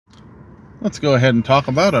let's go ahead and talk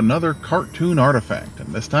about another cartoon artifact,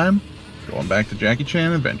 and this time, going back to Jackie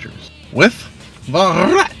Chan Adventures, with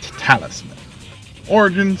the Rat Talisman.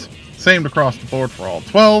 Origins, same across the board for all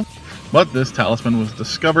 12, but this talisman was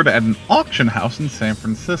discovered at an auction house in San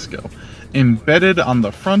Francisco, embedded on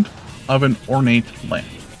the front of an ornate lamp.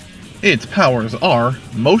 Its powers are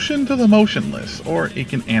motion to the motionless, or it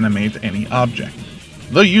can animate any object.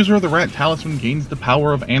 The user of the Rat Talisman gains the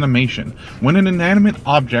power of animation. When an inanimate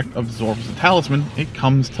object absorbs the talisman, it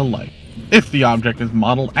comes to life. If the object is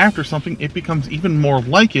modeled after something, it becomes even more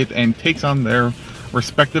like it and takes on their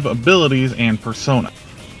respective abilities and persona.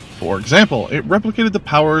 For example, it replicated the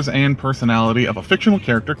powers and personality of a fictional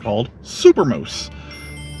character called Super Moose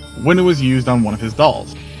when it was used on one of his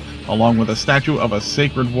dolls. Along with a statue of a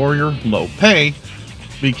sacred warrior, Lo Pei,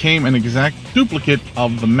 became an exact duplicate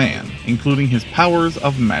of the man, including his powers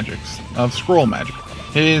of scroll magic,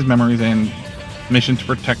 his memories, and mission to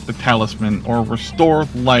protect the talisman or restore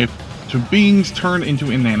life to beings turned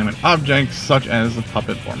into inanimate objects such as a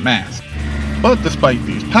puppet or mask. But despite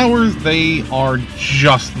these powers, they are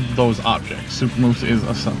just those objects. Super Moose is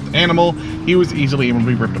a stuffed animal. He was easily able to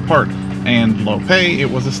be ripped apart, and Lo Pei,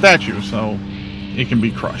 it was a statue, so it can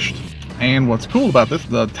be crushed. And what's cool about this,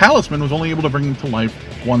 the talisman was only able to bring to life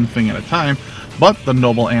one thing at a time, but the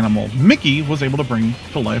noble animal Mickey was able to bring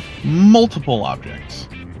to life multiple objects.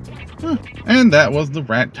 And that was the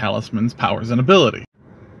Rat Talisman's powers and ability.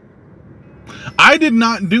 I did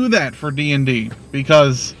not do that for D&D,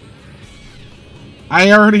 because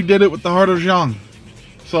I already did it with the Heart of Zhang,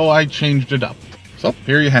 so I changed it up. So,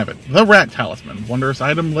 here you have it. The Rat Talisman. Wondrous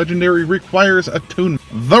item, legendary, requires attunement.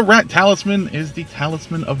 The Rat Talisman is the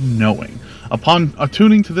Talisman of Knowing. Upon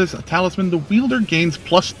attuning to this talisman, the wielder gains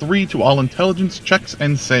 +3 to all intelligence checks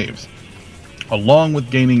and saves, along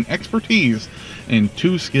with gaining expertise in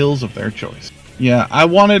 2 skills of their choice. Yeah, I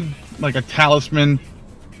wanted like a talisman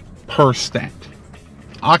per stat.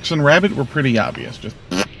 Ox and Rabbit were pretty obvious, just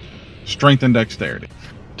strength and dexterity.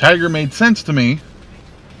 Tiger made sense to me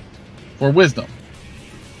for wisdom.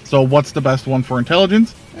 So what's the best one for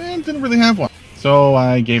intelligence? Didn't really have one. So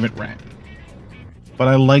I gave it Rat. But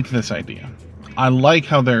I like this idea. I like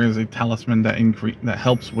how there is a talisman that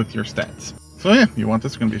helps with your stats. So yeah, you want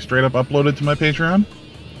this, it's going to be straight up uploaded to my Patreon.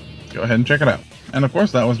 Go ahead and check it out. And of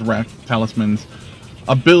course, that was the Rat Talisman's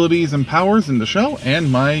abilities and powers in the show,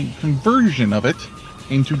 and my conversion of it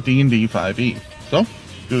into D&D 5e. So,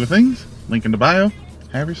 do the things, link in the bio.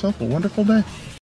 Have yourself a wonderful day.